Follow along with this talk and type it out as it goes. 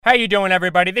How you doing,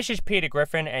 everybody? This is Peter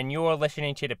Griffin, and you're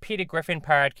listening to the Peter Griffin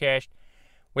Podcast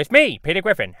with me, Peter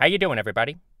Griffin. How you doing,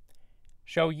 everybody?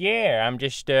 So, yeah, I'm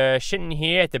just sitting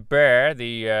here at the bar,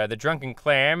 the Drunken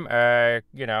Clam.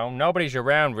 Nobody's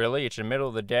around, really. It's the middle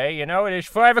of the day, It is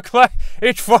 5 o'clock.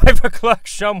 It's 5 o'clock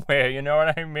somewhere, you know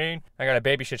what I mean? I gotta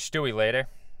babysit Stewie later,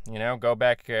 go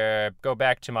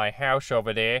back to my house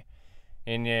over there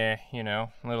in the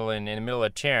middle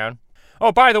of town.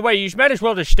 Oh, by the way, you might as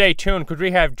well just stay tuned, because we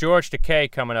have George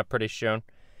Takei coming up pretty soon.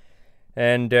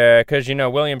 And, because,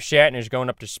 William Shatner's going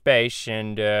up to space,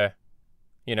 and,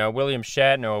 William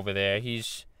Shatner over there,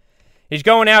 he's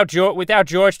going out without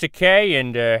George Takei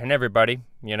and everybody,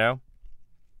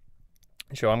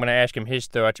 So I'm going to ask him his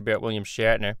thoughts about William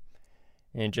Shatner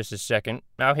in just a second.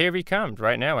 Now, here he comes,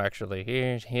 right now, actually.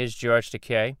 Here's George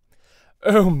Takei.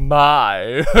 Oh,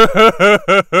 my.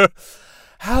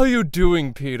 How you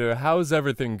doing, Peter? How's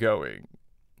everything going?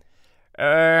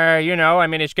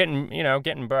 It's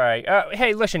getting by.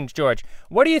 Hey, listen, George,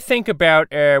 what do you think about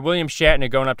William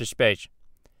Shatner going up to space?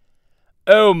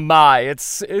 Oh my,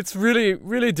 it's really,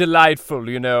 really delightful,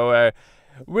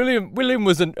 William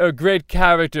was a great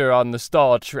character on the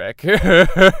Star Trek,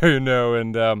 it's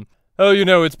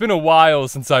been a while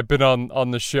since I've been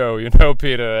on the show,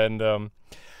 Peter, and,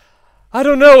 I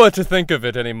don't know what to think of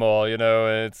it anymore,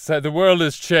 It's the world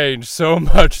has changed so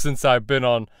much since I've been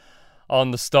on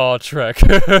the Star Trek.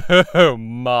 Oh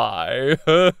my.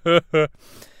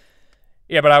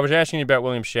 Yeah, but I was asking you about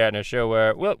William Shatner. So,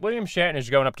 William Shatner's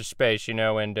going up to space, and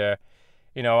on the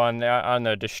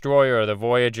Destroyer or the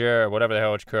Voyager or whatever the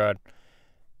hell it's called.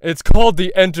 It's called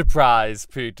the Enterprise,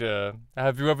 Peter.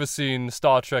 Have you ever seen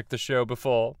Star Trek the show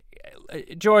before?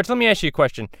 George, let me ask you a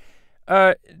question.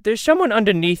 There's someone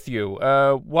underneath you.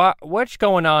 What's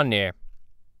going on there?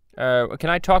 Can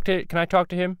I talk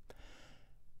to him?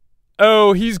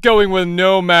 Oh, he's going where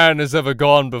no man has ever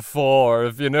gone before,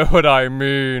 if you know what I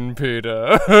mean,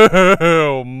 Peter.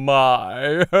 Oh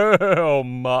my. Oh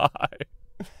my.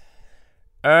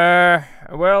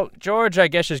 Well, George, I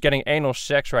guess, is getting anal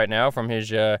sex right now from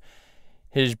his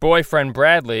boyfriend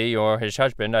Bradley, or his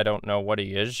husband. I don't know what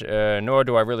he is, nor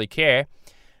do I really care.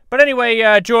 But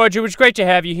anyway, George, it was great to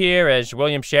have you here as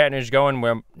William Shatner's going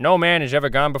where no man has ever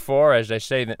gone before, as they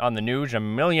say on the news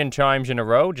 1,000,000 times in a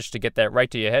row, just to get that right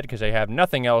to your head, because they have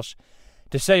nothing else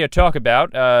to say or talk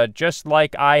about, just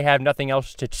like I have nothing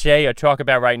else to say or talk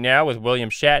about right now with William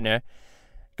Shatner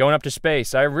going up to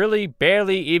space. I really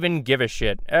barely even give a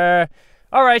shit.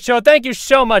 All right, so thank you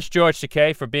so much, George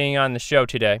Takei, for being on the show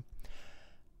today.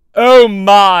 Oh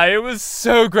my, it was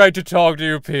so great to talk to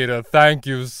you, Peter. Thank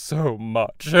you so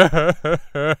much. Oh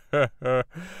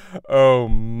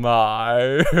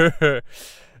my.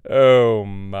 Oh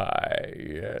my.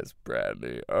 Yes,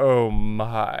 Bradley. Oh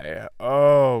my.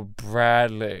 Oh,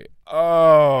 Bradley.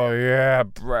 Oh, yeah,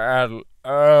 Bradley.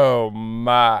 Oh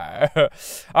my.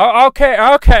 Oh, okay.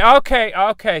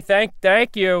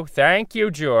 Thank you. Thank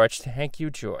you, George.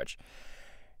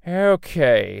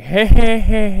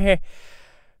 Okay.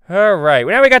 All right,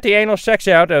 now we got the anal sex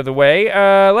out of the way.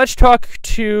 Let's talk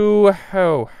to,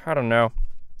 I don't know.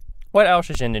 What else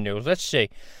is in the news? Let's see.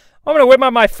 I'm going to whip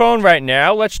out my phone right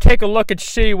now. Let's take a look and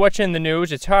see what's in the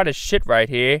news. It's hot as shit right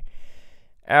here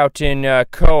out in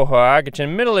Quahog. It's in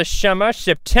the middle of summer,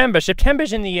 September.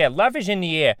 September's in the air. Love is in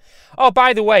the air. Oh,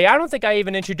 by the way, I don't think I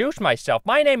even introduced myself.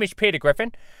 My name is Peter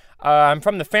Griffin. I'm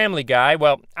from the Family Guy.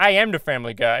 Well, I am the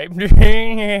Family Guy.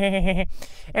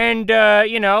 And,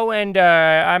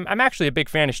 I'm actually a big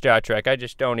fan of Star Trek. I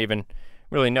just don't even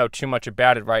really know too much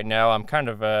about it right now. I'm kind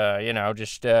of,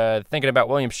 just thinking about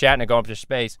William Shatner going up to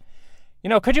space.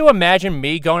 Could you imagine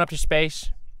me going up to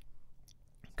space?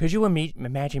 Could you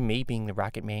imagine me being the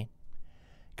Rocket Man?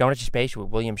 Going up to space with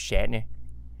William Shatner?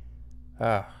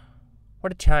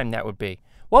 What a time that would be.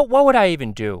 What would I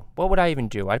even do?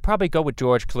 I'd probably go with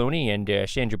George Clooney and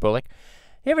Sandra Bullock.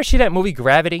 You ever see that movie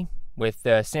Gravity with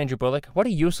Sandra Bullock? What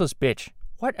a useless bitch.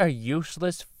 What a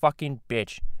useless fucking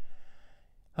bitch.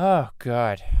 Oh,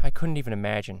 God. I couldn't even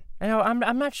imagine. I'm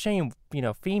not saying,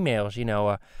 females,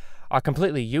 are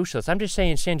completely useless. I'm just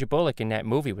saying Sandra Bullock in that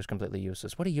movie was completely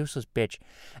useless. What a useless bitch.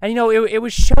 And, it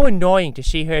was so annoying to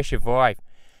see her survive.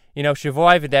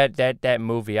 Survive that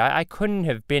movie. I couldn't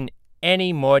have been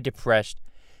any more depressed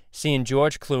seeing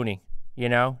George Clooney,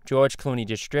 George Clooney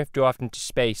just drift off into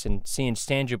space and seeing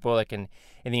Sandra Bullock in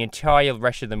the entire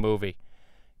rest of the movie.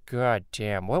 God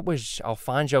damn, what was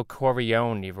Alfonso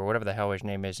Cuarón, or whatever the hell his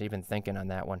name is, even thinking on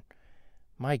that one?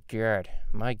 My God.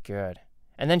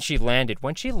 And then she landed.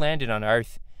 When she landed on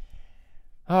Earth,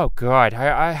 oh God,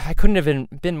 I couldn't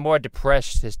have been more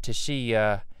depressed to see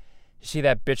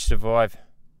that bitch survive.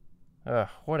 Ugh,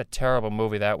 what a terrible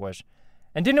movie that was.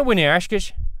 And didn't it win the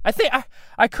Oscars? I think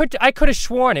I could have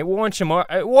sworn it won some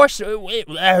it won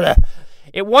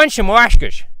some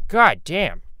Oscars. God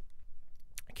damn.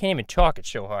 I can't even talk,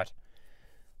 it's so hot.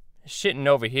 Sitting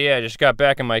over here, I just got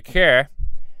back in my car.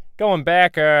 Going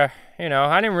back, I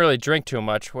didn't really drink too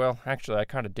much. Well, actually, I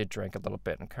kind of did drink a little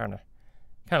bit and kind of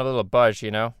a little buzzed,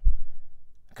 Kind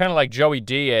of like Joey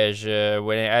Diaz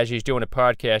as he's doing a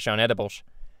podcast on edibles.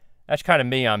 That's kind of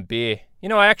me on beer.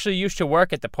 I actually used to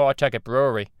work at the Pawtucket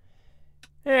Brewery.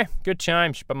 Good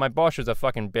times, but my boss was a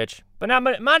fucking bitch. But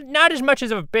not as much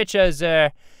of a bitch as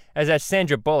that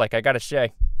Sandra Bullock, I gotta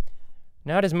say.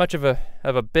 Not as much of a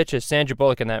bitch as Sandra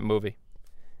Bullock in that movie.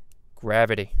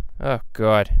 Gravity. Oh,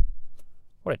 God.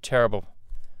 What a terrible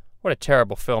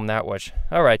film that was.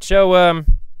 All right, so,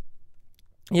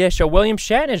 so William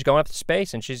Shatner's going up to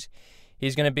space, and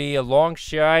he's going to be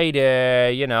alongside,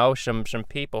 some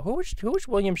people. Who's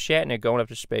William Shatner going up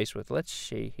to space with? Let's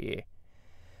see here.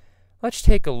 Let's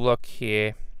take a look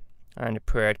here on the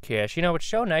podcast. It's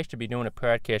so nice to be doing a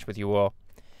podcast with you all.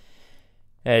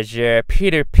 As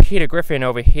Peter Griffin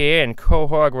over here in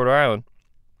Quahog, Rhode Island.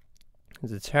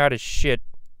 It's hot as shit.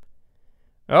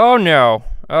 Oh, no.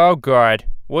 Oh, God.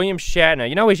 William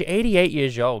Shatner. He's 88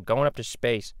 years old, going up to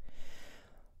space.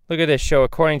 Look at this show.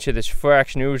 According to this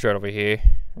Fox News right over here,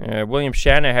 William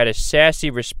Shatner had a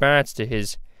sassy response to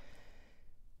his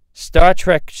Star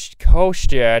Trek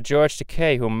co-star, George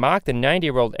Takei, who mocked the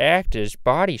 90-year-old actor's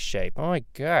body shape. Oh, my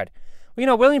God.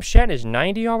 Well, William Shatner's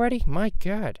 90 already? My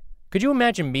God. Could you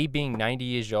imagine me being 90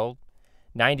 years old?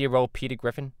 90-year-old Peter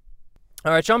Griffin?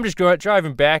 All right, so I'm just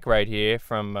driving back right here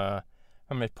from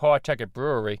the Pawtucket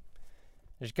Brewery.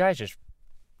 This guy's just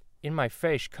in my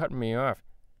face, cutting me off.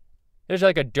 There's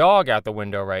like a dog out the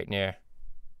window right now.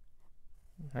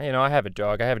 I have a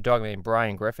dog. I have a dog named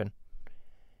Brian Griffin.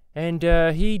 And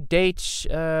he dates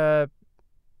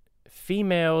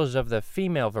females of the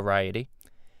female variety.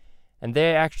 And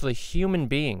they're actually human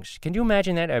beings. Can you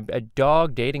imagine that? A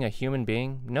dog dating a human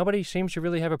being? Nobody seems to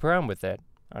really have a problem with that.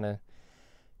 On a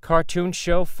cartoon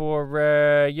show for,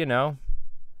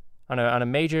 on a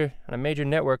major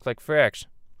network like Fox.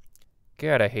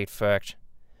 God, I hate Fox.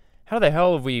 How the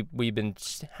hell have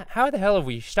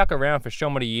we stuck around for so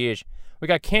many years? We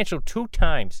got canceled 2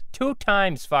 times. 2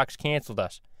 times Fox canceled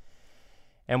us.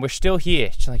 And we're still here.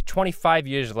 It's like 25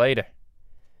 years later.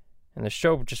 And the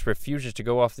show just refuses to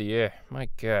go off the air. My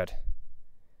God.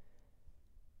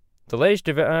 The latest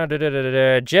Jeff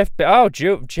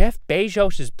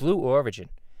Bezos' Blue Origin.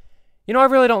 I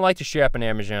really don't like to shop on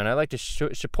Amazon. I like to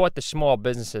support the small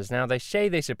businesses. Now, they say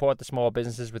they support the small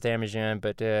businesses with Amazon,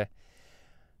 but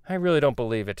I really don't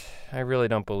believe it.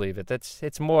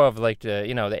 It's more of like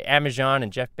the Amazon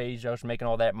and Jeff Bezos making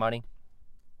all that money.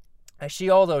 I see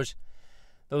all those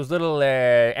little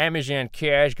Amazon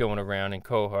cars going around in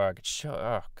Quahog.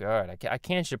 Oh, God, I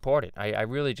can't support it. I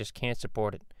really just can't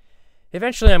support it.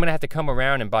 Eventually, I'm going to have to come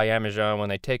around and buy Amazon when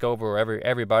they take over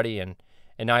everybody and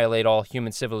annihilate all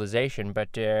human civilization.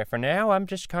 But for now, I'm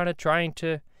just kind of trying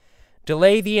to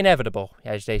delay the inevitable,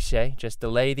 as they say. Just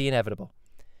delay the inevitable.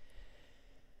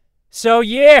 So,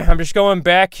 yeah, I'm just going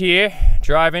back here,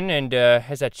 driving, and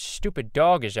as that stupid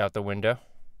dog is out the window.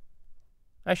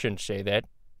 I shouldn't say that.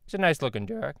 It's a nice-looking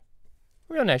dog.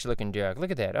 Real nice-looking dog.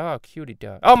 Look at that. Oh, cutie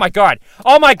dog. Oh, my God.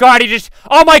 He just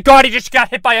got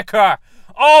hit by a car.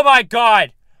 Oh, my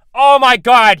God.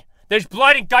 There's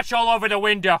blood and guts all over the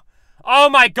window. Oh,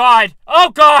 my God. Oh,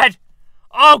 God.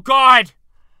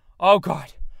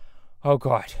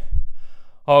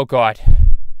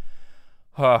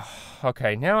 Oh,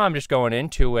 okay. Now I'm just going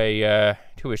into a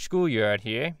schoolyard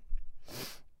here.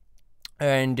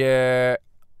 And, oh,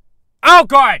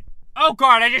 God.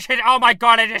 I just hit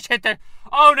the...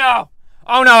 Oh,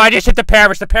 no, I just hit the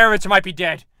parents. The parents might be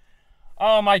dead.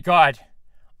 Oh, my God.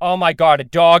 A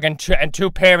dog and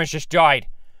 2 parents just died.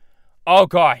 Oh,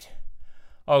 God.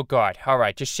 All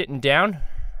right, just sitting down.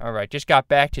 All right, just got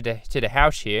back to the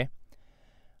house here.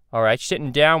 All right,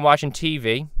 sitting down, watching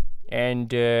TV.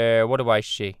 And, what do I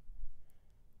see?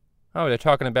 Oh, they're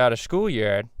talking about a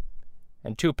schoolyard.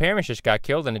 And 2 parents just got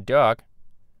killed and a dog.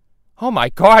 Oh, my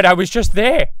God, I was just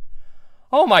there.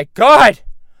 Oh, my God,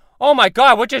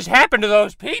 what just happened to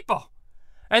those people?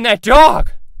 And that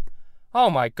dog? Oh,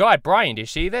 my God, Brian, do you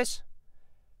see this?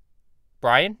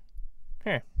 Brian?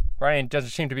 Brian doesn't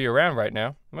seem to be around right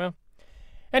now. Well,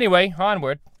 anyway,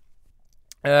 onward.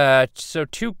 So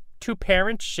two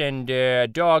parents and a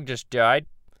dog just died.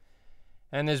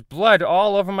 And there's blood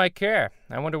all over my car.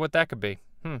 I wonder what that could be.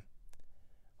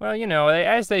 Well,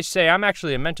 as they say, I'm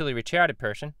actually a mentally retarded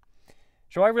person.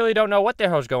 So I really don't know what the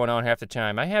hell's going on half the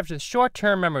time. I have the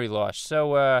short-term memory loss.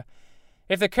 So,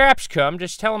 if the cops come,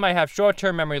 just tell them I have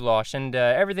short-term memory loss, and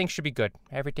everything should be good.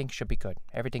 Everything should be good.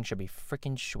 Everything should be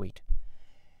freaking sweet.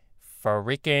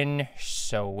 Freaking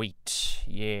sweet.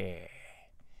 Yeah.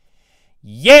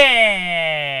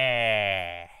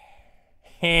 Yeah!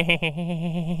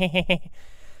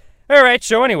 All right,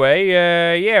 so anyway,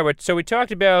 so we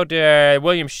talked about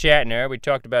William Shatner. We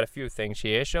talked about a few things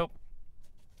here, so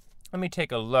let me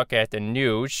take a look at the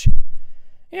news.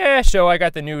 Yeah, so I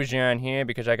got the news on here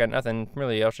because I got nothing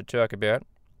really else to talk about.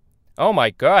 Oh, my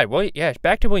God. Well, yeah,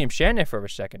 back to William Shatner for a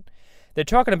second. They're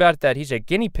talking about that he's a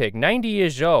guinea pig, 90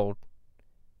 years old.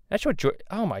 That's what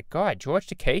oh, my God. George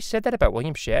Takei said that about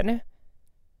William Shatner?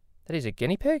 That he's a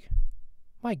guinea pig?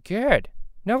 My God.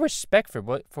 No respect for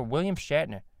William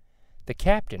Shatner. The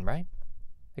captain, right?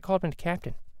 They called him the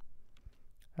captain.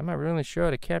 I'm not really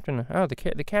sure. The captain. Oh, the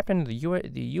captain of the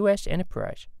U.S.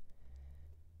 Enterprise.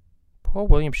 Poor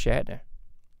William Shatner.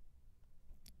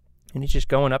 And he's just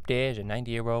going up there as a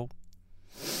 90-year-old.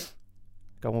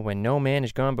 Going where no man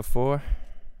has gone before.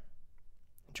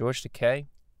 George Takei.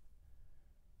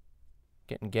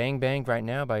 Getting gangbanged right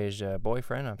now by his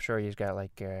boyfriend. I'm sure he's got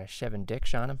like 7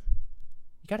 dicks on him.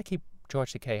 You got to keep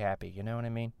George Takei happy. You know what I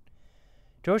mean?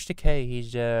 George Takei, he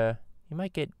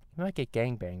might get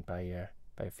gangbanged by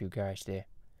a few guys there,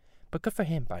 but good for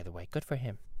him. By the way, good for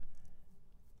him.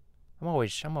 I'm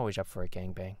always up for a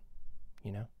gangbang,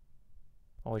 you know.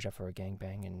 Always up for a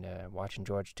gangbang and watching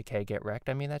George Takei get wrecked.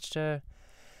 I mean, that's I'm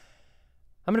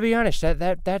gonna be honest.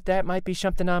 That might be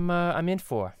something I'm in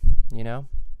for. You know,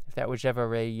 if that was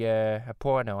ever a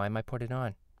porno, I might put it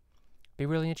on. Be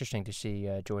really interesting to see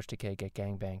George Takei get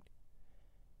gangbanged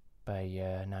by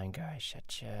 9 guys.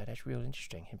 That's real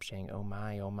interesting. Him saying oh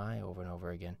my," over and over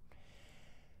again.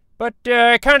 But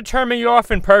it kind of turned me off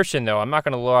in person, though. I'm not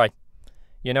gonna lie.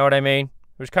 You know what I mean?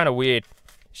 It was kind of weird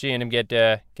seeing him get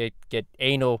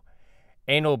anal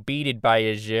beated by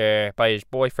his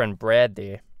boyfriend Brad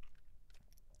there,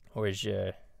 or his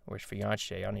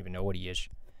fiance. I don't even know what he is.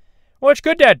 Well, it's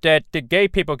good that the gay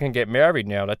people can get married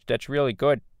now. That's really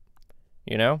good.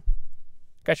 You know,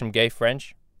 got some gay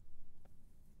friends.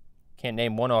 Can't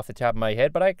name one off the top of my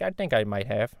head, but I think I might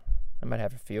have. I might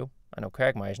have a few. I know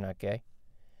Quagmire's not gay.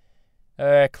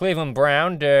 Cleveland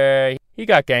Brown, he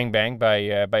got gangbanged by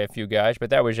a few guys, but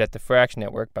that was at the Frax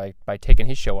Network by taking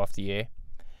his show off the air.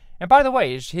 And by the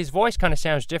way, his voice kind of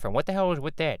sounds different. What the hell is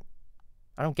with that?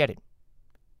 I don't get it.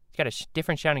 He's got a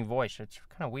different sounding voice. It's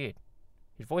kind of weird.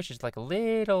 His voice is like a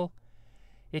little.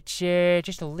 It's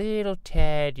just a little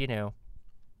tad, you know.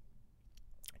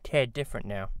 Tad different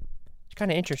now. It's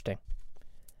kind of interesting.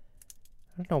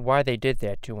 I don't know why they did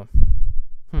that to him.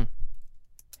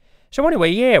 So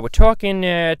anyway, yeah, we're talking.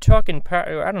 I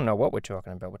don't know what we're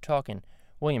talking about. We're talking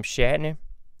William Shatner.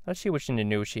 Let's see what's in the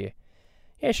news here.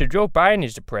 Yeah, so Joe Biden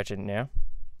is the president now.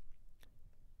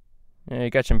 You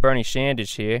got some Bernie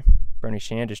Sanders here. Bernie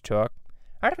Sanders talk.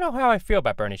 I don't know how I feel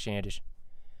about Bernie Sanders.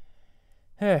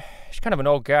 He's kind of an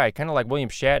old guy, kind of like William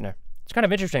Shatner. It's kind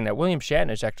of interesting that William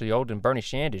Shatner is actually older than Bernie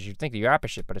Sanders. You'd think the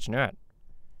opposite, but it's not.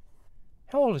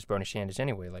 How old is Bernie Sanders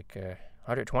anyway? Like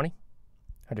 120?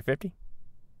 150?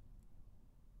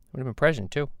 Would have been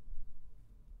president, too. Would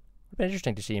have been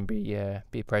interesting to see him be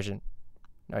president of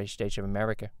the United States of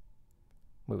America.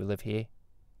 We would live here.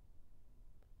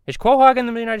 Is Quahog in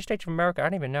the United States of America? I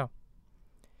don't even know.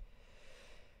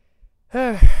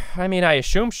 I mean, I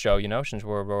assume so, you know, since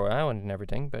we're Rhode Island and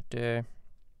everything, but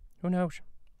who knows?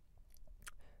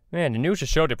 Man, the news is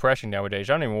so depressing nowadays.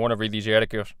 I don't even want to read these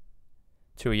articles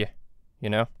to you, you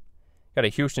know? Got a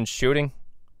Houston shooting.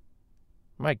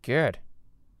 My God.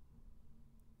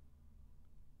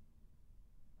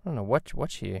 I don't know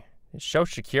what's here. Is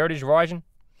Social Security's rising?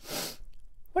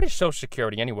 What is Social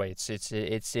Security anyway? It's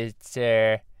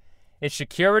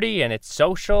security and it's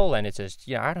social and it's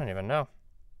I don't even know.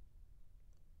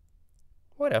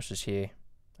 What else is here?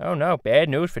 Oh no, bad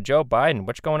news for Joe Biden.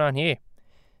 What's going on here?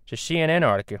 It's a CNN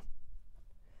article.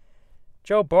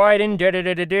 Joe Biden,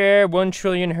 $1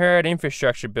 trillion herd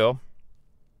infrastructure bill.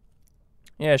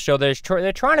 Yeah, so they're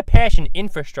trying to pass an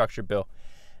infrastructure bill,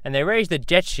 and they raised the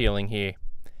debt ceiling here.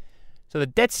 So the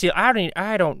debt ceiling,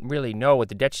 I don't really know what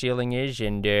the debt ceiling is,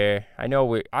 and I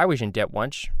know I was in debt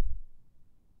once.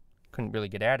 Couldn't really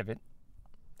get out of it.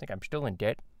 I think I'm still in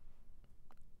debt.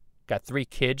 Got 3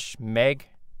 kids. Meg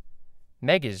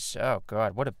is, oh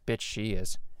God, what a bitch she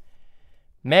is.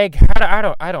 Meg,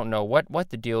 I don't know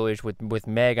what the deal is with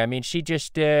Meg. I mean, she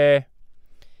just I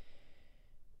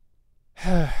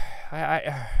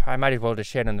might as well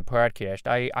just say it on the podcast.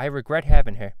 I regret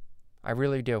having her. I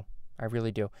really do. I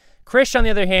really do. Chris, on the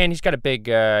other hand, he's got a big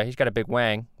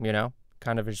wang,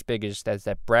 kind of as big as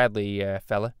that Bradley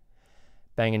fella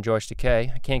banging George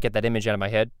Takei. I can't get that image out of my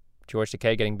head. George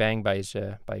Takei getting banged by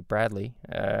Bradley.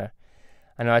 I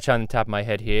know that's on the top of my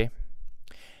head here.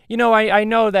 I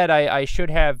know that I should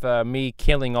have me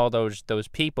killing all those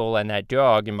people and that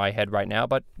dog in my head right now,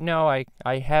 but no,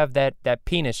 I have that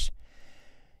penis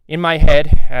in my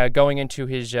head going into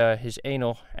his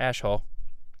anal asshole.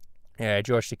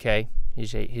 George Takei,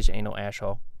 his anal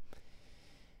asshole.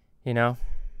 I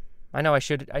know I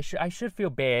should feel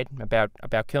bad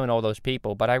about killing all those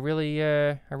people, but I really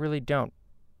don't.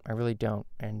 I really don't.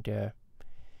 And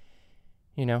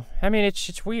I mean,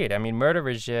 it's weird. I mean, murder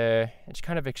is it's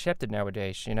kind of accepted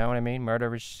nowadays. You know what I mean?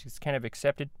 Murder is kind of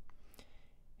accepted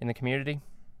in the community.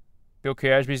 Bill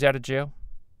Cosby's out of jail,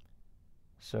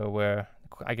 so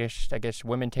I guess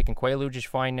women taking Quaaludes is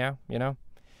fine now.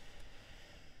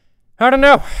 I don't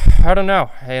know.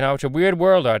 It's a weird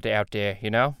world out there.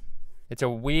 It's a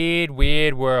weird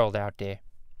world out there.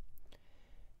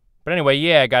 But anyway,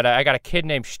 yeah, I got a kid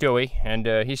named Stewie, and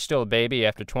he's still a baby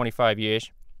after 25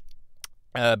 years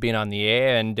being on the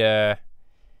air, and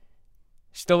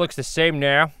still looks the same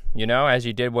now, as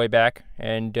he did way back.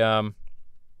 And oh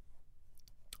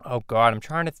God, I'm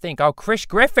trying to think. Oh, Chris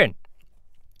Griffin.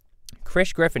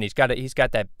 He's got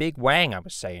that big wang I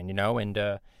was saying, and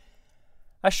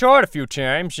I saw it a few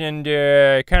times and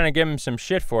kind of give him some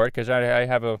shit for it because I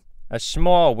have a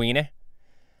small wiener.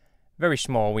 Very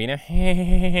small wiener.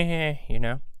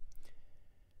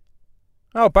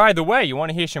 Oh, by the way, you want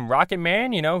to hear some Rocket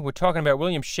Man? We're talking about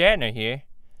William Shatner here.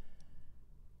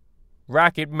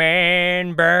 Rocket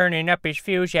Man burning up his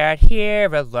fuse out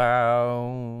here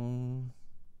alone.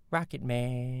 Rocket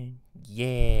Man,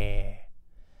 yeah.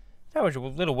 That was a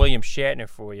little William Shatner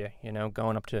for you,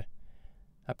 going up to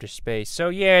space. So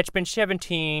yeah, it's been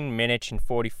 17 minutes and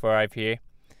 45 here.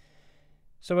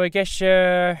 So I guess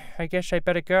I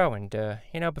better go. And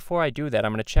before I do that,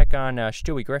 I'm gonna check on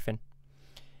Stewie Griffin.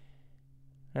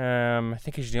 I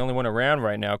think he's the only one around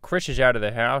right now. Chris is out of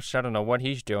the house. I don't know what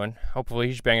he's doing. Hopefully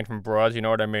he's banging from broads. You know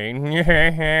what I mean?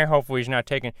 Hopefully he's not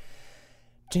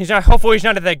Hopefully he's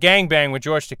not at that gangbang with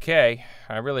George Takei.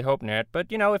 I really hope not. But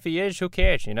if he is, who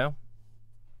cares?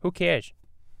 Who cares?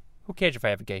 Who cares if I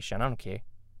have a gay son? I don't care.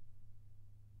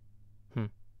 I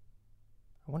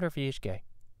wonder if he is gay.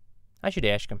 I should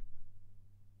ask him.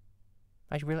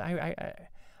 I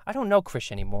don't know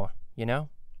Chris anymore,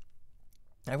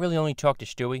 I really only talk to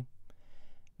Stewie.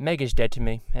 Meg is dead to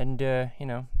me, and, it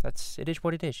is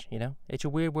what it is, It's a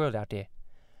weird world out there.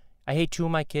 I hate two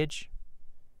of my kids,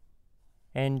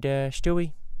 and,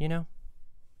 Stewie,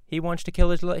 he wants to kill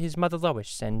his mother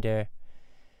Lois, and, yeah,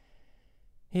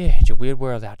 it's a weird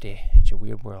world out there. It's a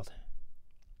weird world.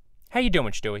 How you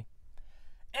doing, Stewie?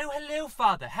 Oh, hello,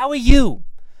 Father. How are you?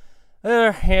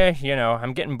 Yeah,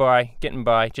 I'm getting by.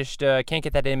 Just can't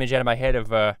get that image out of my head of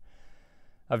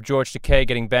George Takei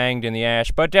getting banged in the ass.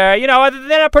 But other than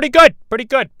that, pretty good.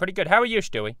 How are you,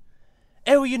 Stewie?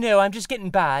 Oh, I'm just getting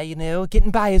by.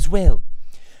 Getting by as well.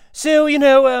 So,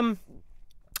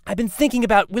 I've been thinking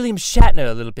about William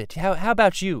Shatner a little bit. How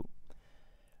about you?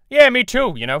 Yeah, me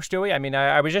too. Stewie. I mean,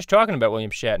 I was just talking about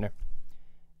William Shatner.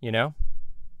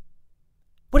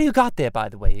 What do you got there, by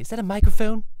the way? Is that a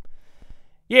microphone?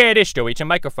 Yeah, it is, Stewie. It's a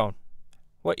microphone.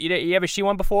 What, you ever see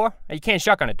one before? You can't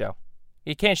suck on it, though.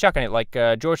 You can't suck on it like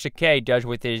George Takei does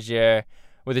with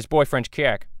his boyfriend's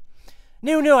cock.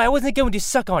 No, I wasn't going to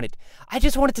suck on it. I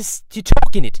just wanted to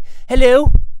talk in it.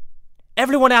 Hello?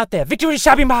 Everyone out there, victory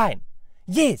shall be mine.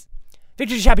 Yes,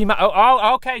 victory shall be mine.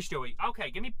 Oh, okay, Stewie.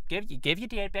 Okay, give your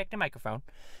dad back the microphone.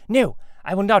 No,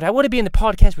 I will not. I want to be in the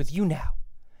podcast with you now.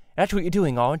 That's what you're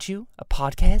doing, aren't you? A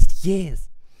podcast? Yes.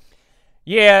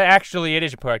 Yeah, actually, it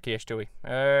is a podcast, Stewie.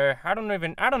 I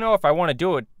don't know if I want to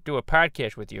do a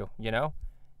podcast with you.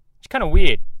 It's kind of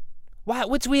weird. Why?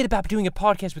 What's weird about doing a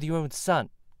podcast with your own son?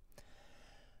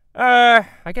 I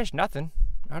guess nothing.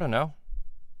 I don't know.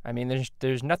 I mean,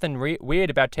 there's nothing weird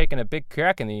about taking a big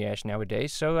crack in the ass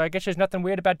nowadays. So I guess there's nothing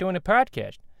weird about doing a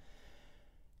podcast.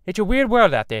 It's a weird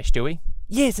world out there, Stewie.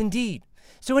 Yes, indeed.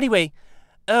 So anyway,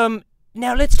 now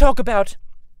let's talk about.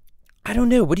 I don't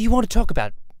know. What do you want to talk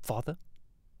about, Father?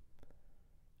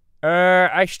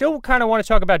 I still kind of want to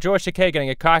talk about George Takei getting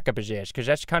a cock up his ass, because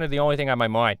that's kind of the only thing on my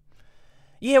mind.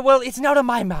 Yeah, well, it's not on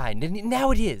my mind, and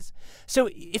now it is. So,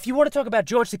 if you want to talk about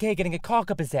George Takei getting a cock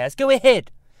up his ass, go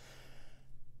ahead.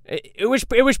 It was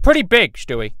pretty big,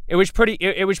 Stewie. It was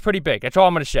pretty big. That's all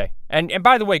I'm gonna say. And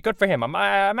by the way, good for him.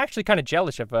 I'm actually kind of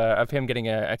jealous of him getting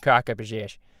a cock up his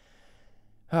ass.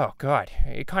 Oh God,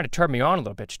 it kind of turned me on a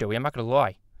little bit, Stewie. I'm not gonna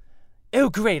lie. Oh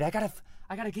great, I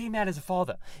I got a gay man as a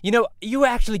father. You know, you were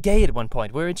actually gay at one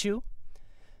point, weren't you?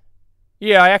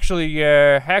 Yeah, I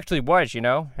actually was, you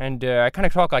know, and I kind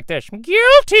of talk like this.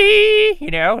 Guilty!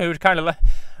 You know, it was kind of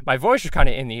my voice was kind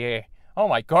of in the air. Oh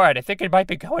my God, I think I might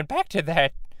be going back to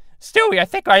that. Stewie, I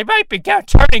think I might be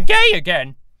turning gay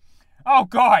again. Oh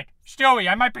God,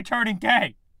 Stewie, I might be turning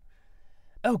gay.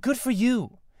 Oh, good for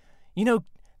you. You know,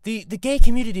 the gay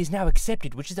community is now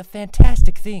accepted, which is a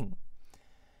fantastic thing.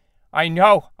 I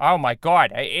know. Oh my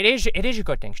God, it is a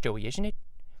good thing, Stewie, isn't it?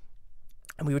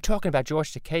 And we were talking about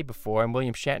George Takei before, and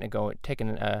William Shatner taking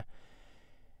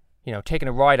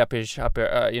a ride up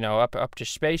to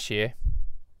space here.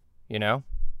 You know,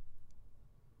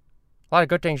 a lot of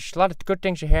good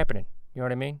things are happening. You know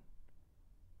what I mean?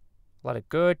 A lot of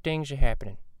good things are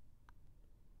happening.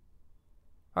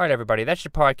 All right, everybody, that's the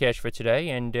podcast for today,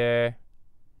 and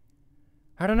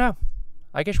I don't know.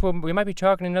 I guess we might be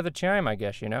talking another time. I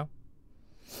guess, you know.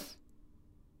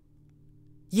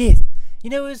 Yes. You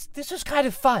know, this was kind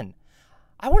of fun.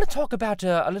 I want to talk about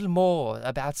a little more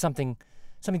about something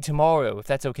tomorrow, if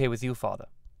that's okay with you, Father.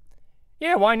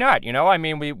 Yeah, why not? You know, I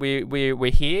mean,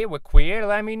 we're here, we're queer.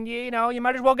 I mean, you know, you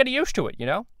might as well get used to it, you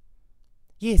know?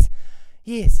 Yes,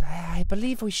 I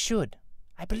believe we should.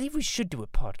 I believe we should do a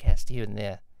podcast here and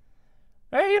there.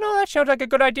 Hey, you know, that sounds like a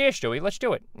good idea, Stewie. Let's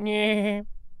do it. Yeah.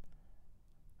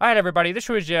 All right, everybody, this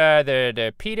was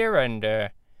the Peter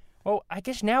and... well, I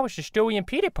guess now it's the Stewie and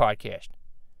Peter podcast.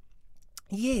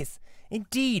 Yes,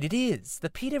 indeed it is.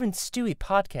 The Peter and Stewie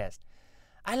podcast.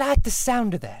 I like the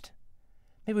sound of that.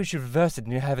 Maybe we should reverse it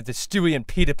and have it the Stewie and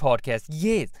Peter podcast.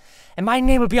 Yes. And my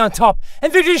name will be on top,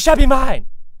 and victory shall be mine.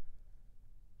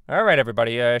 All right,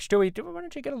 everybody. Stewie, why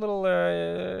don't you get a little,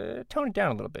 tone it down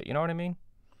a little bit, you know what I mean?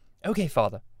 Okay,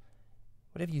 Father.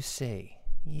 Whatever you say.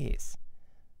 Yes.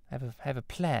 I have a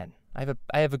plan. I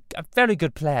have a very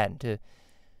good plan to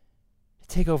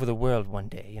take over the world one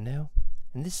day, you know?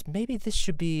 And maybe this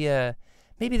should do it.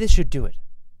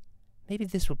 Maybe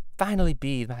this will finally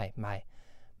be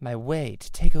my way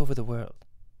to take over the world.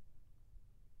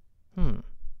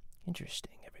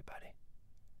 Interesting, everybody.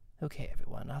 Okay,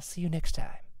 everyone, I'll see you next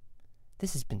time.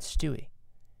 This has been Stewie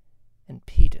and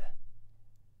Peter,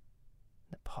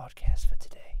 the podcast for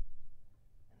today.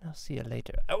 And I'll see you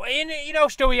later. Oh, and, you know,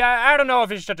 Stewie, I don't know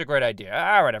if it's such a great idea.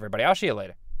 All right, everybody, I'll see you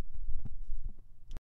later.